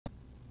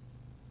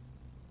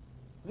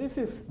This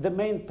is the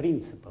main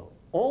principle.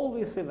 All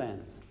these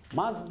events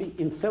must be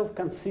in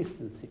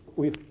self-consistency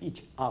with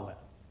each other.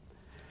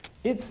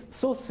 It's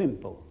so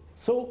simple,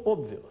 so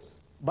obvious,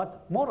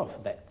 but more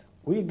of that.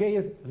 We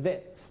gave the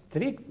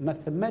strict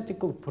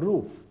mathematical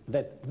proof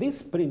that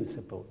this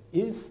principle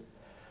is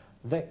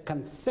the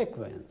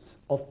consequence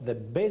of the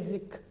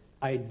basic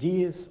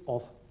ideas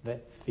of the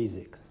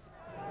physics.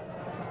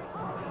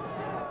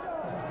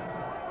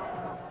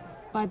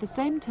 By the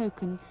same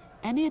token,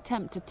 any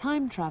attempt a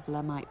time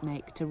traveller might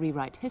make to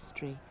rewrite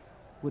history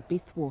would be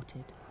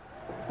thwarted.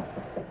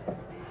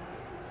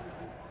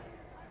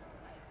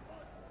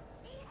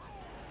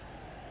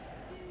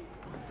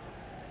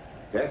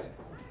 Yes?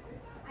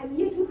 I'm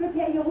here to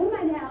prepare your room,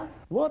 mein Herr.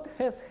 What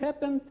has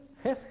happened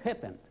has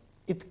happened.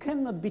 It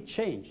cannot be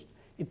changed.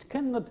 It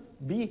cannot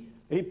be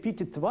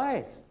repeated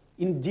twice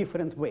in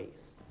different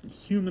ways.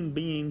 Human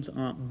beings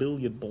aren't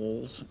billiard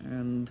balls,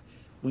 and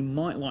we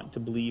might like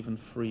to believe in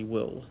free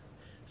will.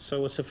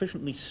 So a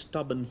sufficiently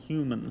stubborn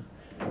human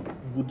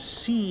would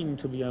seem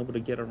to be able to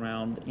get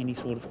around any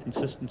sort of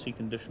consistency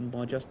condition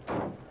by just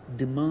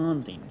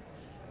demanding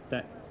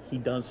that he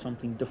does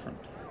something different.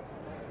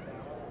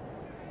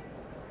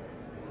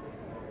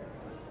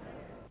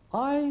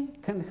 I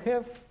can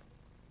have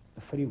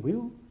a free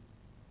will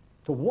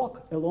to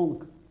walk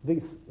along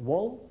this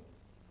wall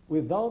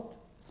without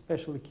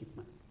special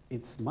equipment.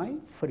 It's my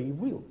free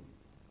will.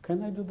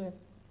 Can I do that?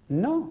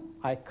 No,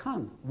 I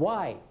can't.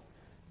 Why?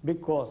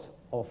 Because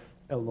of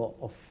a law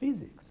of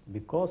physics,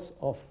 because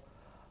of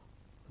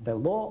the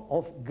law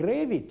of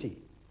gravity.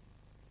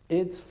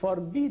 It's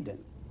forbidden.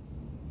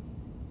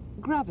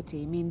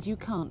 Gravity means you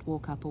can't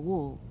walk up a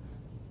wall,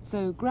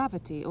 so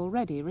gravity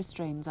already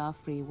restrains our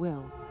free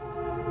will.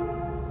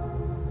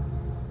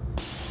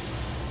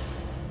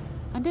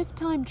 And if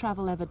time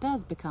travel ever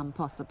does become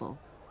possible,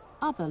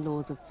 other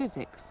laws of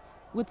physics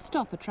would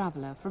stop a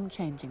traveller from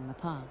changing the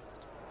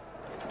past.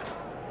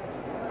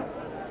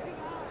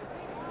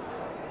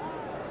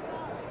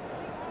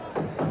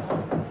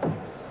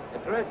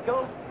 The dress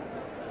code?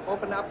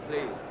 Open up,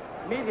 please.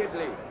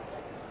 Immediately.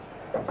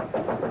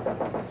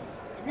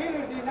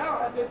 Immediately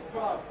now at this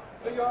spot.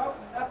 Will you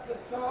open up the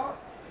store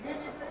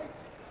immediately?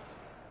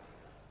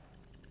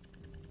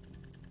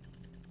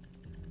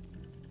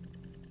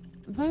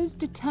 Those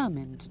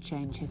determined to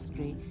change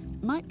history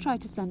might try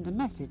to send a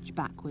message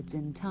backwards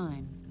in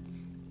time.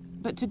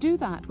 But to do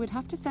that, we'd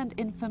have to send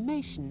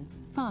information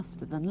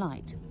faster than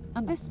light.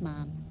 And this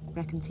man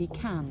reckons he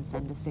can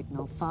send a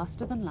signal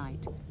faster than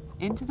light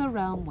into the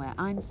realm where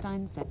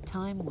Einstein said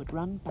time would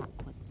run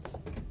backwards.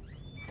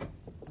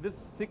 This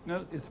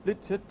signal is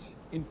split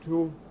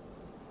into,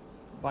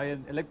 by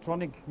an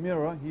electronic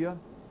mirror here,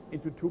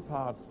 into two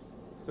parts.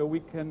 So we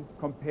can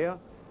compare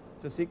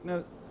the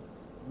signal.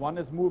 One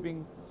is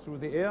moving through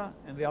the air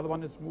and the other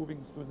one is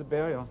moving through the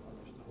barrier.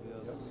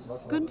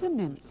 Günther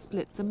Nimmt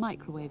splits a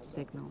microwave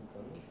signal.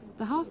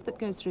 The half that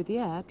goes through the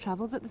air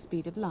travels at the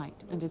speed of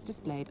light and is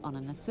displayed on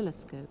an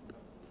oscilloscope.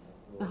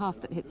 The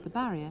half that hits the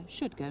barrier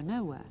should go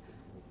nowhere,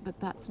 but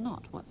that's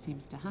not what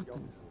seems to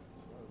happen.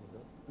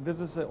 This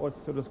is an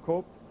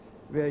oscilloscope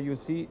where you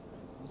see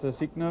the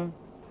signal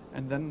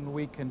and then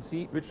we can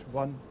see which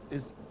one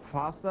is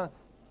faster.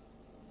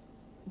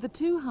 The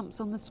two humps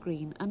on the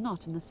screen are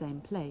not in the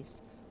same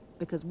place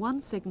because one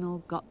signal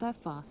got there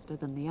faster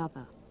than the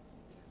other,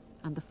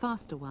 and the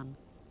faster one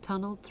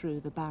tunneled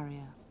through the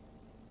barrier.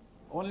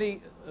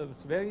 Only a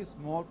very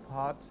small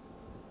part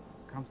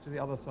comes to the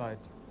other side.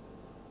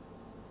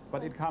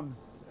 But it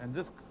comes, and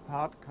this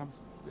part comes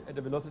at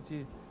a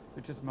velocity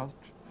which is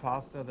much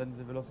faster than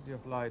the velocity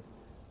of light.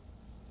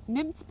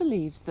 Nimmt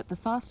believes that the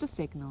faster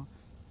signal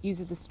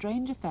uses a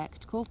strange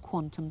effect called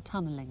quantum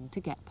tunneling to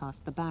get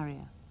past the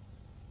barrier.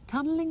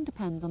 Tunneling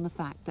depends on the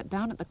fact that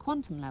down at the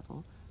quantum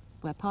level,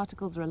 where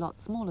particles are a lot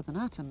smaller than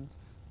atoms,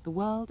 the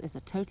world is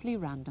a totally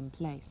random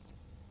place.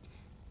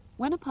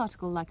 When a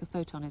particle like a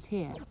photon is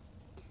here,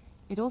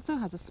 it also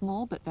has a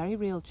small but very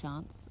real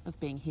chance of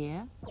being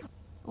here,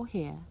 or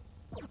here,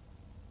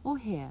 or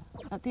here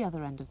at the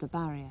other end of the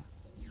barrier.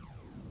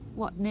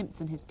 What Nimmt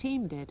and his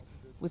team did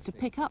was to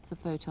pick up the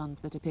photons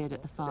that appeared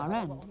at the far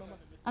end,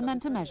 and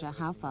then to measure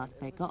how fast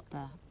they got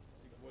there.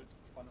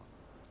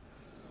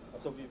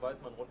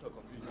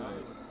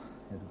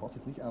 Ja, du brauchst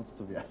jetzt nicht ernst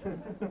zu werden.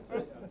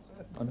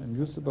 I'm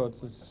amused about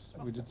this.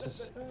 We did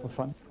this for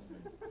fun.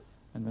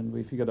 And when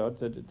we figured out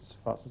that it's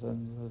faster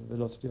than the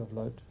velocity of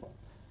light,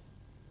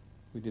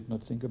 we did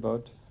not think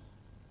about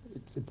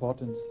its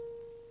importance.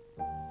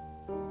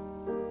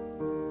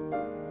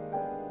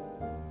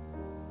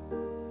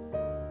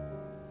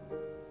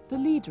 The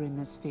leader in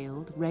this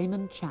field,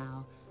 Raymond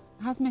Chow,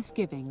 has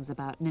misgivings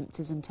about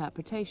Nimpt's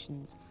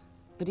interpretations,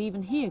 but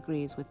even he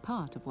agrees with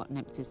part of what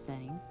Nimmt is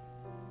saying.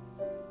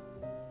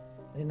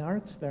 In our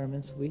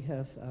experiments, we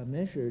have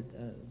measured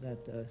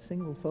that a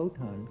single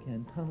photon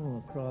can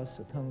tunnel across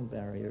a tunnel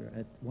barrier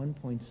at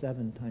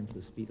 1.7 times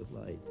the speed of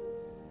light.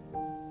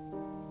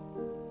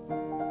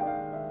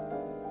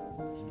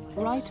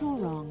 Right or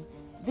wrong,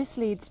 this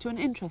leads to an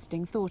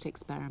interesting thought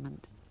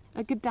experiment,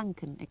 a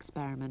Gedanken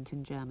experiment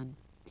in German.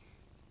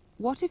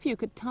 What if you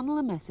could tunnel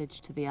a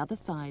message to the other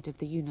side of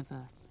the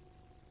universe?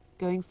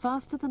 Going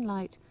faster than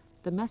light,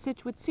 the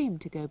message would seem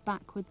to go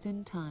backwards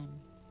in time.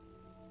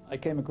 I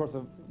came across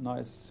a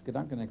nice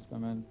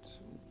Gedankenexperiment.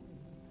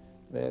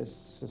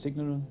 There's a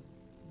signal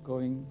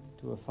going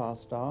to a far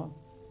star,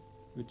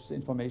 which is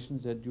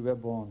information that you were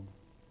born.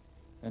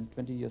 And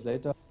 20 years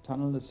later,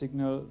 tunnel the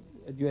signal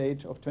at your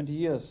age of 20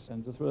 years,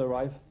 and this will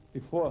arrive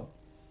before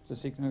the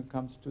signal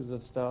comes to the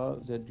star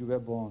that you were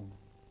born.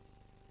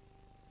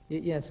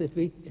 Yes, if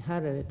we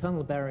had a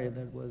tunnel barrier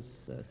that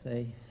was,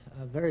 say,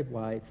 very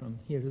wide from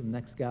here to the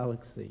next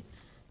galaxy,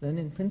 then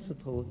in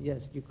principle,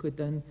 yes, you could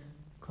then,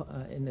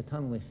 in the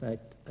tunnel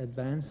effect,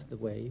 advance the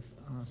wave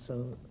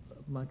so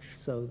much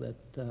so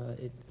that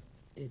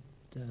it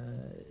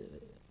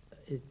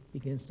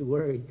begins to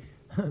worry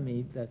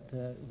me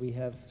that we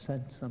have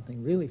sent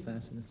something really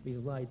fast in the speed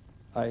of light.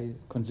 I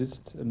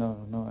insist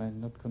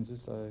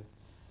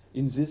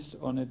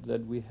on it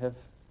that we have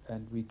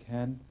and we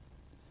can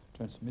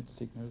transmit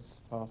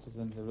signals faster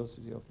than the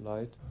velocity of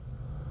light.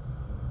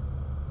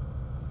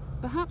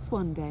 Perhaps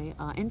one day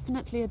our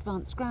infinitely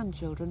advanced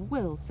grandchildren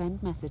will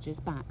send messages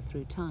back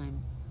through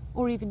time,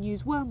 or even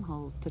use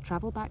wormholes to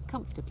travel back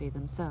comfortably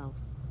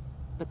themselves.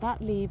 But that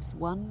leaves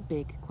one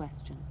big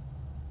question.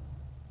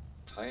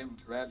 Time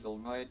travel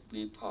might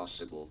be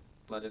possible,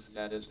 but if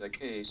that is the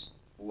case,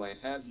 why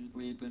haven't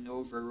we been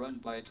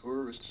overrun by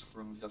tourists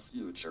from the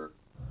future?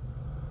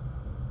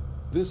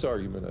 This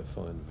argument I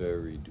find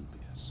very dubious.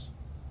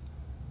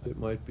 It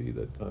might be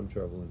that time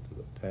travel into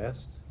the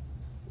past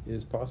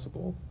is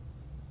possible,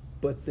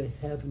 but they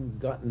haven't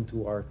gotten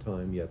to our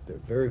time yet. They're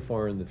very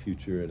far in the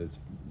future, and it's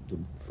the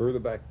further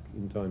back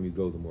in time you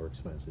go, the more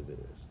expensive it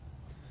is.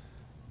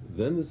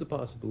 Then there's a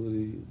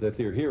possibility that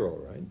they're here all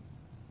right,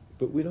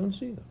 but we don't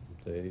see them.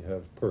 They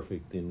have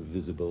perfect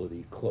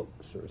invisibility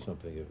cloaks or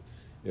something.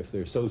 If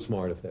they're so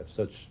smart, if they have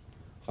such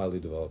highly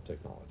developed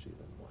technology,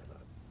 then why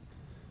not?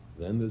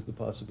 Then there's the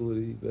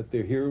possibility that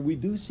they're here and we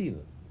do see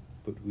them,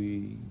 but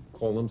we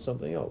call them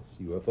something else,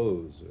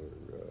 UFOs or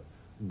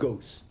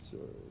ghosts.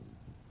 Or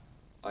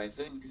I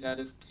think that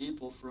if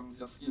people from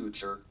the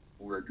future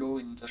were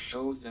going to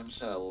show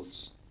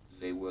themselves,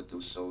 they would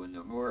do so in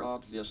a more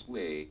obvious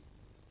way.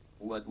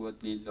 What would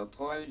be the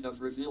point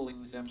of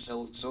revealing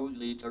themselves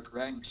only to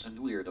cranks and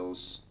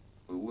weirdos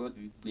who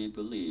wouldn't be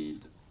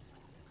believed?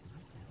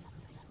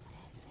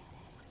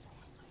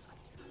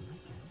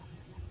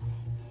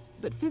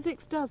 But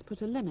physics does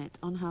put a limit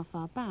on how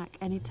far back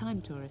any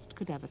time tourist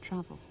could ever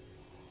travel.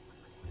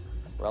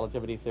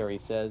 Relativity theory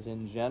says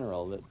in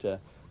general that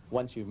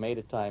once you've made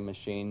a time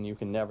machine, you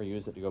can never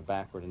use it to go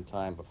backward in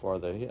time before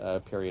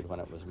the period when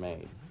it was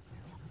made.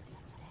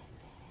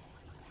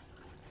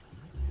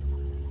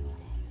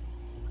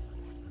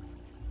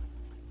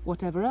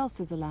 Whatever else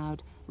is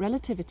allowed,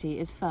 relativity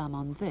is firm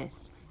on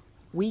this.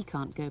 We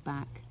can't go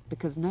back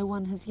because no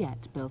one has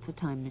yet built a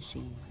time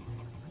machine.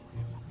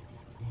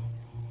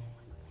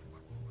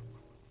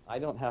 I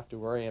don't have to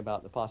worry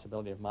about the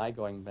possibility of my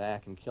going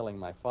back and killing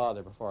my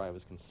father before I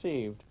was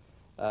conceived.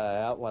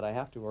 What I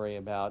have to worry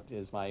about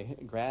is my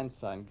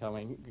grandson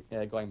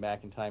going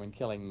back in time and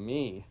killing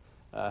me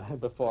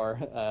before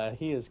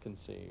he is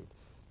conceived.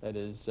 That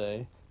is,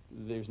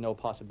 there's no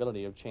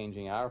possibility of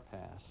changing our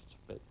past,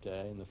 but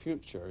in the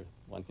future,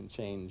 one can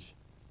change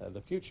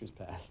the future's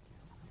past.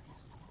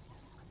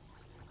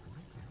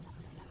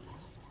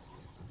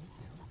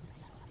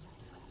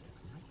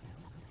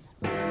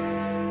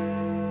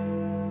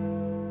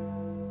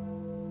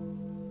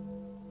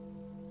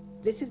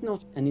 This is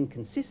not an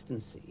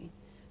inconsistency.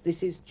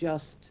 This is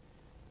just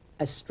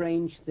a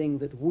strange thing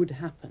that would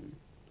happen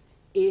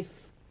if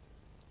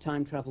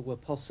time travel were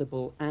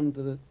possible and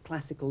the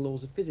classical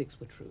laws of physics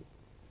were true.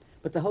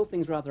 But the whole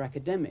thing's rather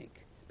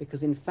academic,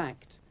 because in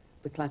fact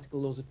the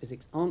classical laws of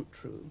physics aren't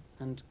true,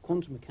 and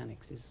quantum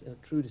mechanics is a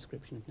true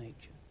description of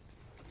nature.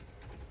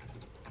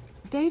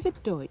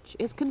 David Deutsch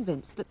is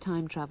convinced that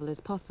time travel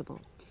is possible,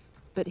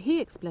 but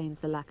he explains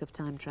the lack of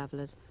time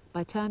travelers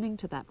by turning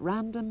to that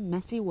random,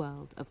 messy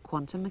world of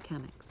quantum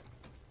mechanics.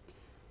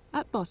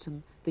 At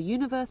bottom, the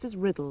universe is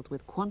riddled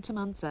with quantum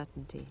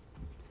uncertainty.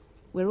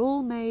 We're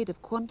all made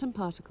of quantum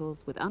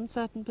particles with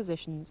uncertain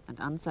positions and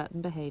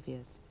uncertain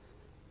behaviors.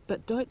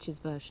 But Deutsch's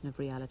version of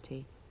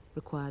reality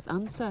requires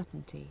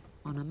uncertainty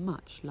on a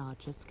much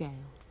larger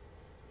scale.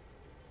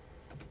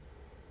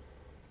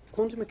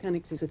 Quantum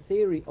mechanics is a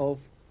theory of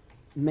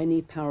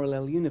many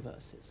parallel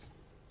universes.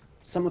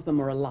 Some of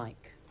them are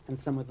alike, and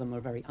some of them are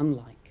very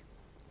unlike.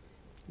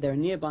 There are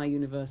nearby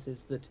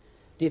universes that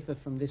differ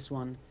from this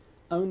one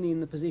only in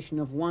the position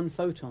of one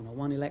photon or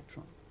one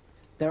electron.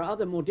 There are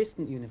other more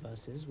distant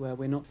universes where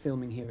we're not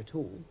filming here at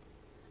all,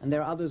 and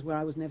there are others where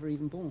I was never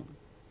even born.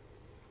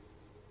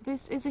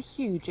 This is a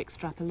huge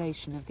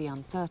extrapolation of the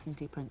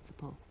uncertainty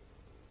principle.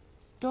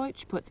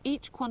 Deutsch puts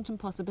each quantum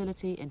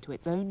possibility into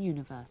its own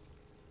universe,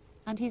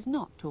 and he's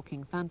not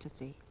talking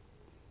fantasy.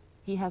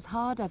 He has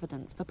hard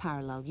evidence for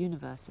parallel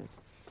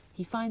universes.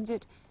 He finds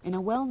it in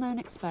a well-known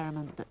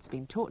experiment that's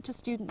been taught to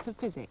students of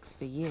physics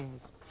for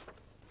years.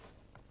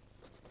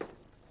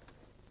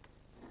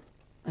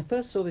 I I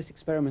first saw this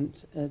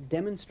experiment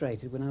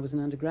demonstrated when I was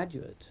an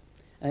undergraduate.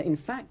 In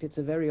fact, it's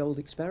a very old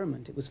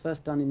experiment. It was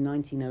first done in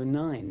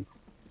 1909.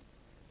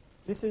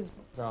 This is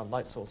our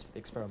light source for the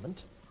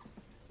experiment.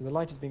 So the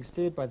light is being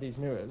steered by these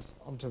mirrors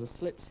onto the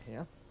slits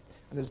here.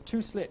 And there's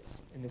 2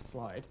 slits in this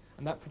slide,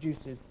 and that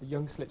produces the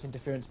young slits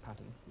interference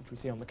pattern, which we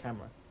see on the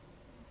camera.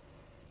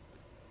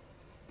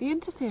 The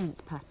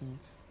interference pattern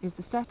is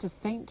the set of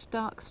faint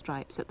dark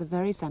stripes at the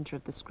very centre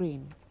of the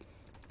screen.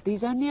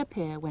 These only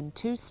appear when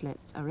 2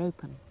 slits are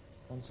open.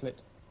 1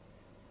 slit,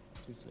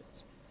 2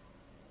 slits.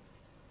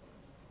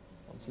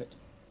 1 slit,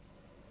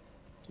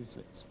 2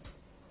 slits.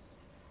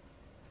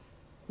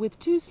 With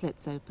 2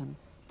 slits open,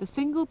 the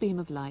single beam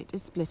of light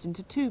is split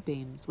into 2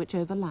 beams which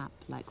overlap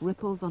like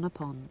ripples on a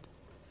pond.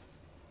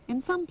 In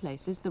some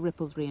places the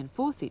ripples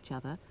reinforce each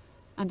other,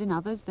 and in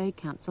others they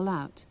cancel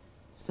out,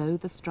 so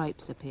the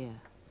stripes appear.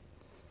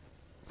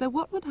 So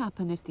what would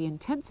happen if the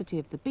intensity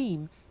of the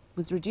beam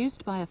was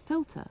reduced by a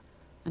filter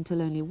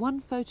until only 1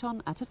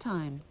 photon at a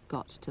time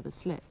got to the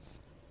slits?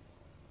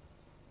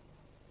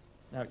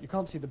 Now, you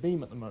can't see the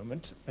beam at the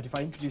moment, but if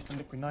I introduce some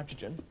liquid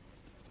nitrogen,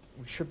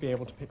 we should be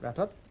able to pick that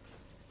up.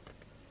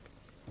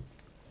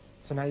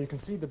 So now you can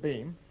see the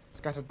beam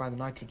scattered by the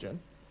nitrogen,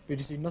 but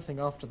you see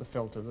nothing after the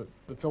filter.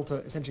 The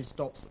filter essentially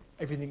stops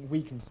everything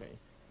we can see.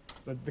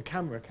 But the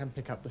camera can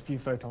pick up the few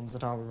photons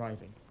that are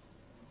arriving.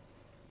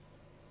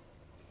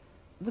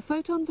 The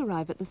photons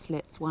arrive at the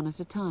slits 1 at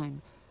a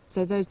time,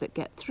 so those that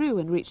get through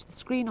and reach the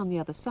screen on the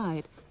other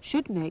side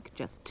should make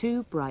just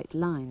 2 bright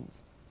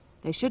lines.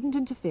 They shouldn't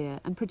interfere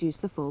and produce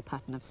the full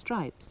pattern of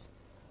stripes,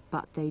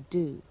 but they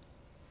do.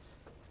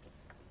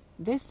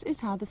 This is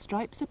how the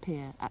stripes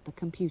appear at the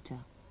computer.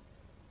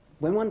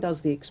 When one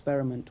does the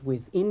experiment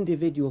with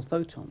individual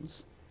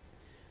photons,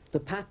 the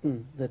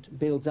pattern that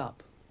builds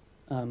up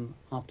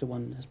after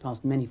one has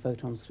passed many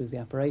photons through the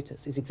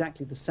apparatus is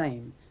exactly the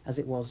same as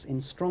it was in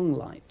strong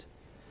light.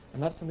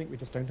 And that's something we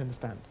just don't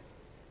understand.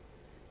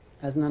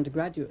 As an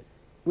undergraduate,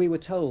 we were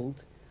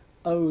told,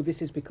 oh,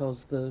 this is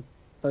because the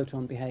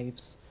photon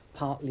behaves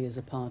partly as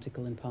a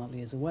particle and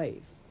partly as a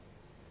wave.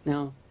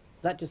 Now,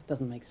 that just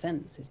doesn't make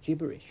sense. It's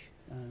gibberish.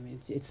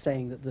 It's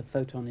saying that the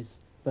photon is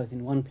both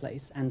in one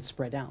place and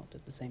spread out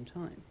at the same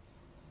time.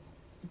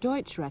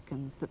 Deutsch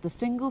reckons that the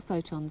single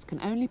photons can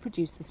only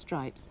produce the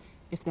stripes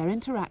if they're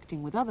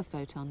interacting with other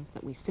photons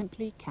that we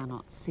simply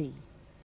cannot see.